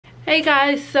Hey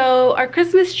guys, so our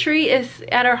Christmas tree is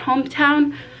at our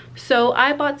hometown, so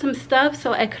I bought some stuff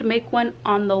so I could make one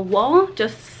on the wall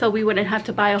just so we wouldn't have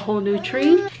to buy a whole new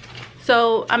tree.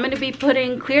 So I'm going to be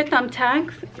putting clear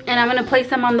thumbtacks and I'm going to place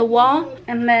them on the wall,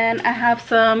 and then I have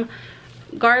some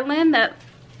garland that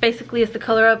basically is the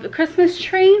color of the Christmas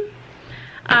tree.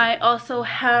 I also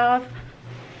have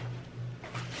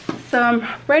some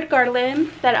red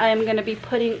garland that I am going to be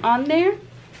putting on there,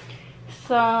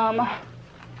 some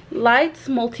lights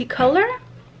multicolor.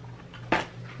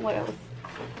 What else?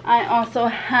 I also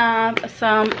have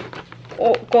some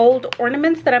gold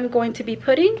ornaments that I'm going to be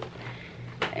putting,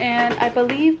 and I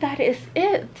believe that is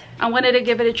it. I wanted to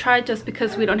give it a try just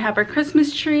because we don't have our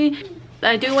Christmas tree.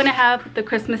 I do want to have the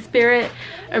Christmas spirit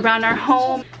around our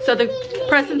home, so the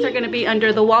presents are going to be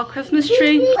under the wall Christmas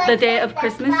tree the day of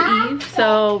Christmas Eve.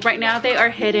 So right now they are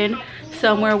hidden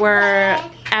somewhere where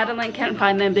Adeline can't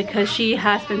find them, because she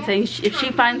has been saying if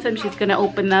she finds them she's going to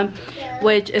open them,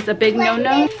 which is a big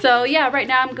no-no. So yeah, right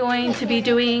now I'm going to be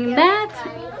doing that.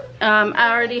 I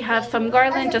already have some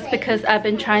garland just because I've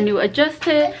been trying to adjust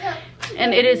it,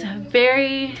 and it is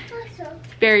very,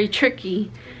 very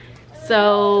tricky.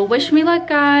 So wish me luck,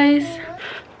 guys.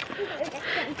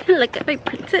 Look at my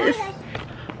princess.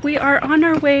 We are on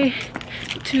our way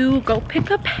to go pick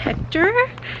up Hector.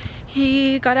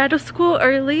 He got out of school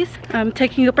early. I'm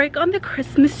taking a break on the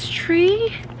Christmas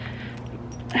tree.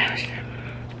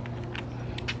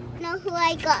 Know who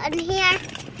I got in here?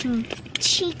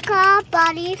 Chica,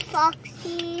 Buddy,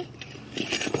 Foxy,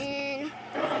 and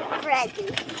Freddy.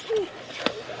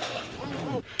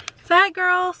 Say hi,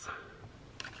 girls.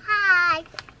 Hi.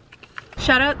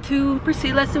 Shout out to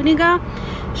Priscilla Zuniga.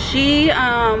 She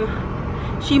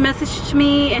messaged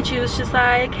me and she was just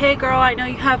like, hey girl, I know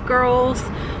you have girls,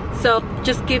 so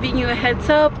just giving you a heads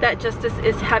up that Justice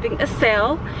is having a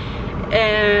sale,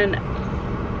 and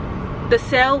the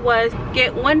sale was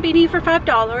get one beanie for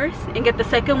 $5 and get the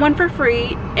second one for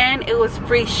free, and it was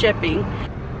free shipping.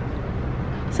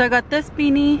 So I got this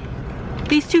beanie,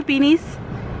 these two beanies.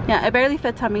 Yeah, it barely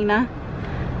fits Tamina,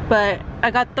 but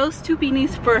I got those two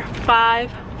beanies for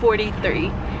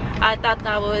 $5.43. I thought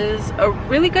that was a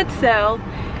really good sale,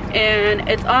 and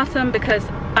it's awesome because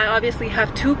I obviously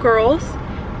have two girls,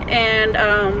 and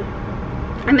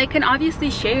they can obviously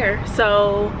share.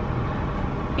 So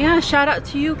yeah, shout out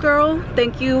to you, girl.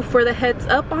 Thank you for the heads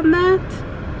up on that.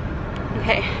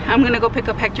 Okay, I'm gonna go pick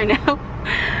up Hector now.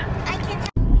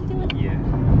 Yeah.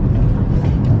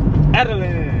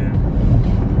 Adeline,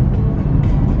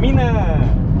 Mina,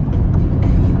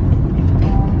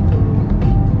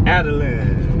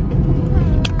 Adeline,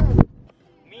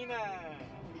 Mina.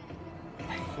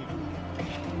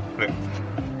 Look.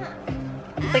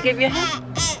 They give you a hat.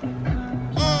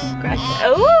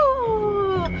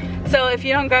 Oh! So if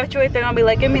you don't graduate, they're gonna be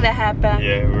like, give me the hat back.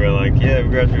 Yeah, we're like, yeah, we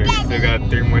graduated. We still got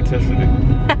 3 more tests to do.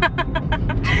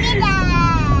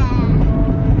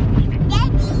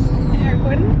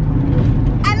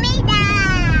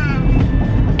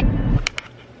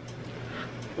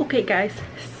 Okay guys,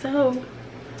 so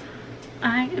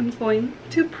I am going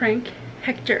to prank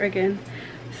Hector again.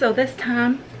 So this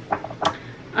time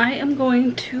I am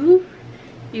going to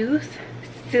use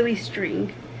silly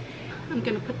string. I'm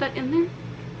gonna put that in there,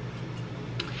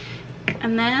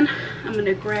 and then I'm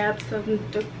gonna grab some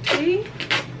duct tape.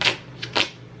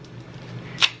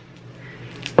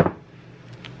 Oh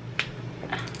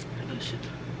shit.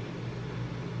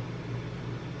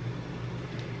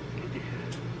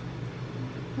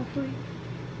 Hopefully.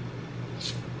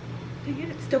 Dang it,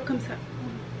 it still comes out.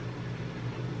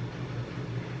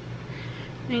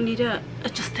 I need to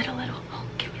adjust it a little. Oh,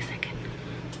 give me a second.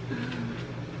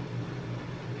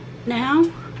 Now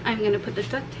I'm gonna put the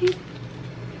duct tape.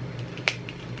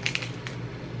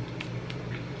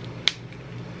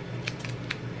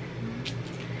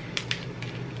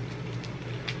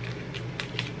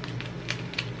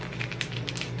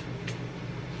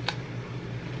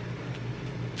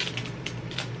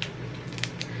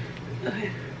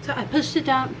 Okay, so I pushed it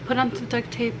down, put on some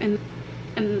duct tape, and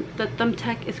the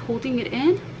thumbtack is holding it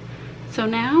in. So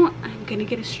now I'm gonna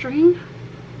get a string,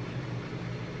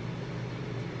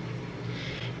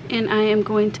 and I am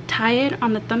going to tie it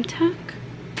on the thumbtack.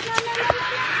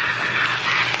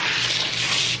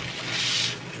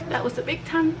 That was a big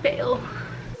time fail.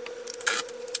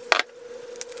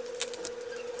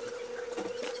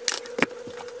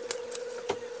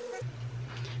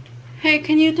 Hey,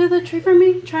 can you do the tree for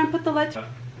me? Try and put the lights. Oh,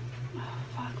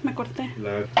 fuck, me corté.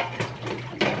 No.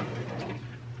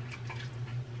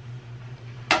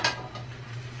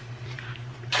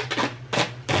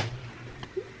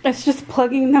 It's just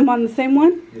plugging them on the same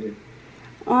one? Yeah.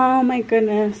 Oh my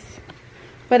goodness.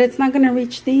 But it's not gonna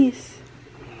reach these.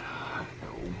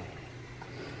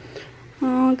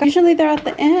 Oh, usually they're at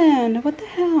the end. What the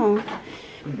hell?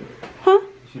 Huh?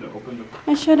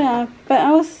 I should have, but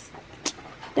I was,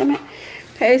 damn it.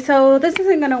 Okay, so this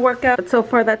isn't gonna work out. So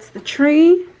far, that's the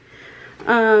tree.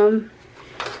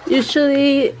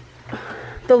 Usually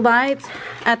the lights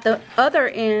at the other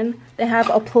end, they have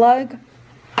a plug,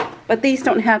 but these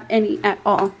don't have any at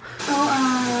all. So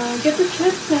get the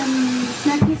chips and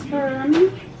snackies for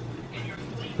me.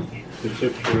 The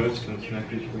chips for us and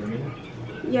snackies for me?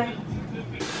 Yeah.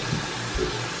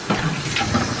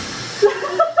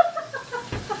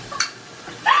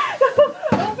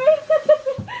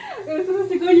 It was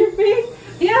supposed to go in your face?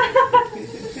 Yeah.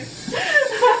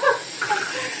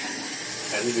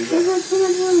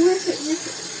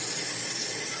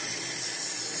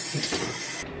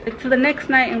 It's the next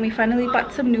night and we finally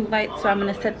bought some new lights, so I'm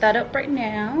gonna set that up right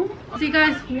now. So you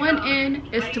guys, one end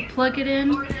is to plug it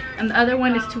in and the other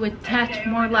one is to attach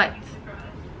more lights.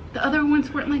 The other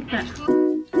ones weren't like that.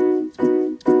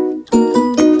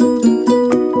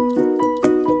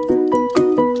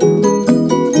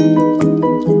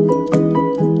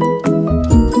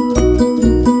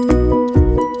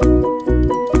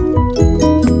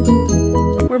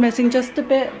 We're missing just a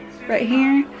bit right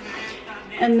here.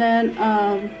 And then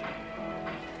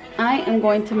I am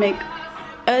going to make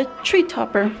a tree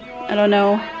topper. I don't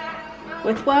know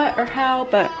with what or how,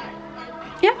 but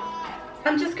yeah.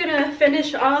 I'm just gonna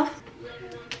finish off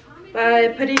by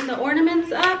putting the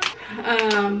ornaments up.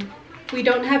 We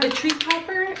don't have a tree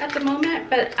topper at the moment,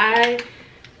 but I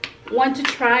want to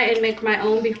try and make my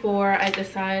own before I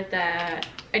decide that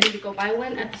I need to go buy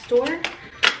one at the store.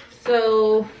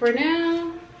 So for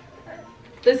now,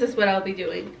 this is what I'll be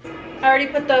doing. I already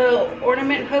put the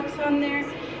ornament hooks on there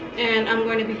and I'm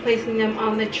going to be placing them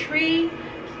on the tree.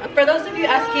 For those of you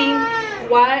asking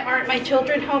why aren't my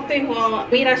children helping, well,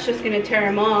 Mira's just going to tear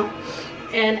them off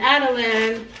and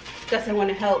Adeline doesn't want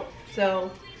to help.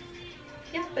 So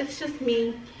yeah, it's just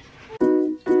me.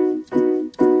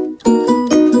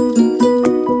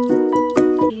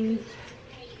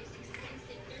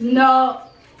 No,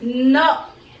 no,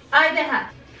 I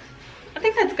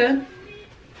think that's good.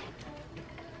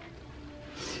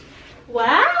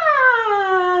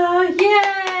 Wow! Yay!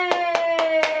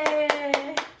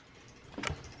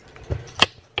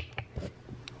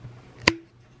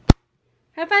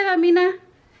 High five, Amina.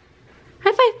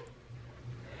 High five.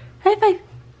 High five.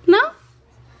 No?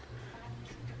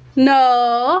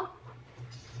 No.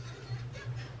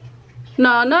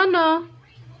 No, no, no.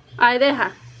 Ahí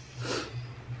deja.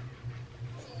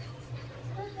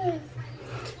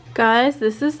 Guys,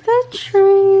 this is the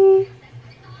tree.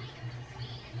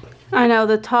 I know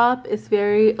the top is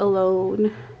very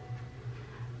alone.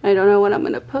 I don't know what I'm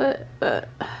gonna put, but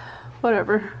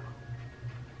whatever.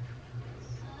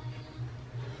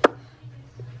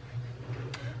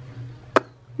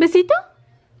 Besito?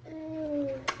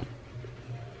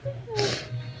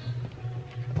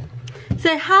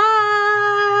 Say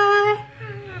hi.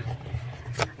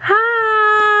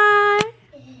 Hi.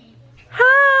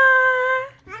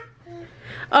 Hi.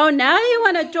 Oh, now you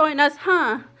want to join us,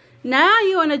 huh? Now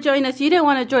you want to join us. You didn't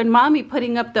want to join Mommy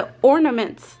putting up the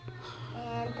ornaments.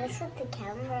 And this is the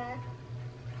camera.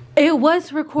 It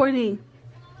was recording.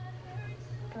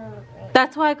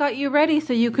 That's why I got you ready,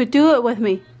 so you could do it with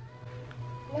me.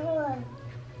 No,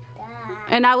 that.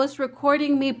 And I was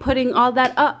recording me putting all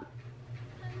that up.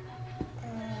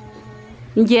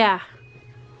 Yeah.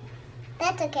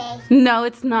 That's okay. No,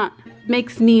 it's not.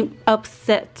 Makes me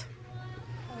upset.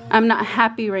 I'm not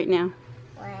happy right now.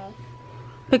 Why?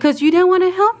 Because you didn't want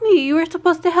to help me. You were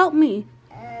supposed to help me.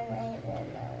 I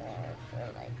don't know if I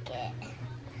like it.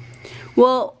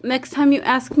 Well, next time you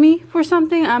ask me for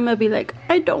something, I'm going to be like,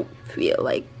 I don't feel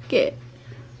like it.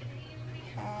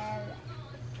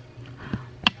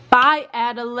 Bye,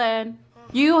 Adeline.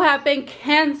 You have been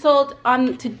canceled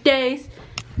on today's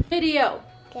video.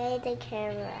 Get the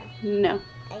camera. No.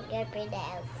 I'm gonna bring the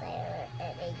outside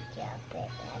and then jump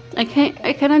it.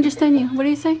 I can't understand you. What do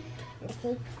you say?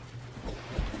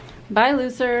 Bye,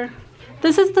 loser.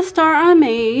 This is the star I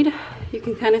made. You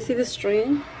can kind of see the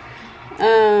string.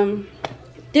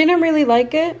 Didn't really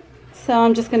like it, so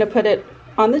I'm just gonna put it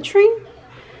on the tree.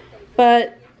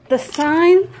 But the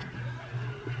sign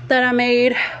that I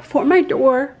made for my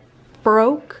door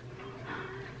broke.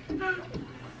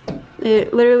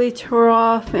 It literally tore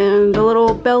off, and the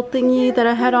little bell thingy that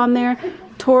I had on there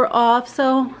tore off,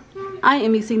 so I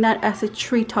am using that as a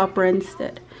tree topper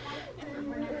instead.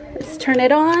 Let's turn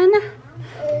it on.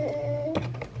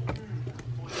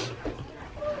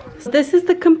 So this is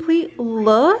the complete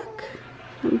look.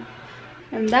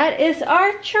 And that is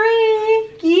our tree.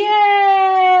 Yay!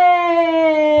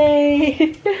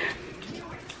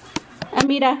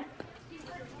 Amira.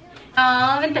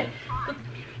 Vente.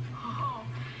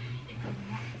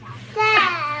 So,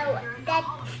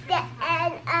 that's the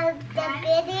end of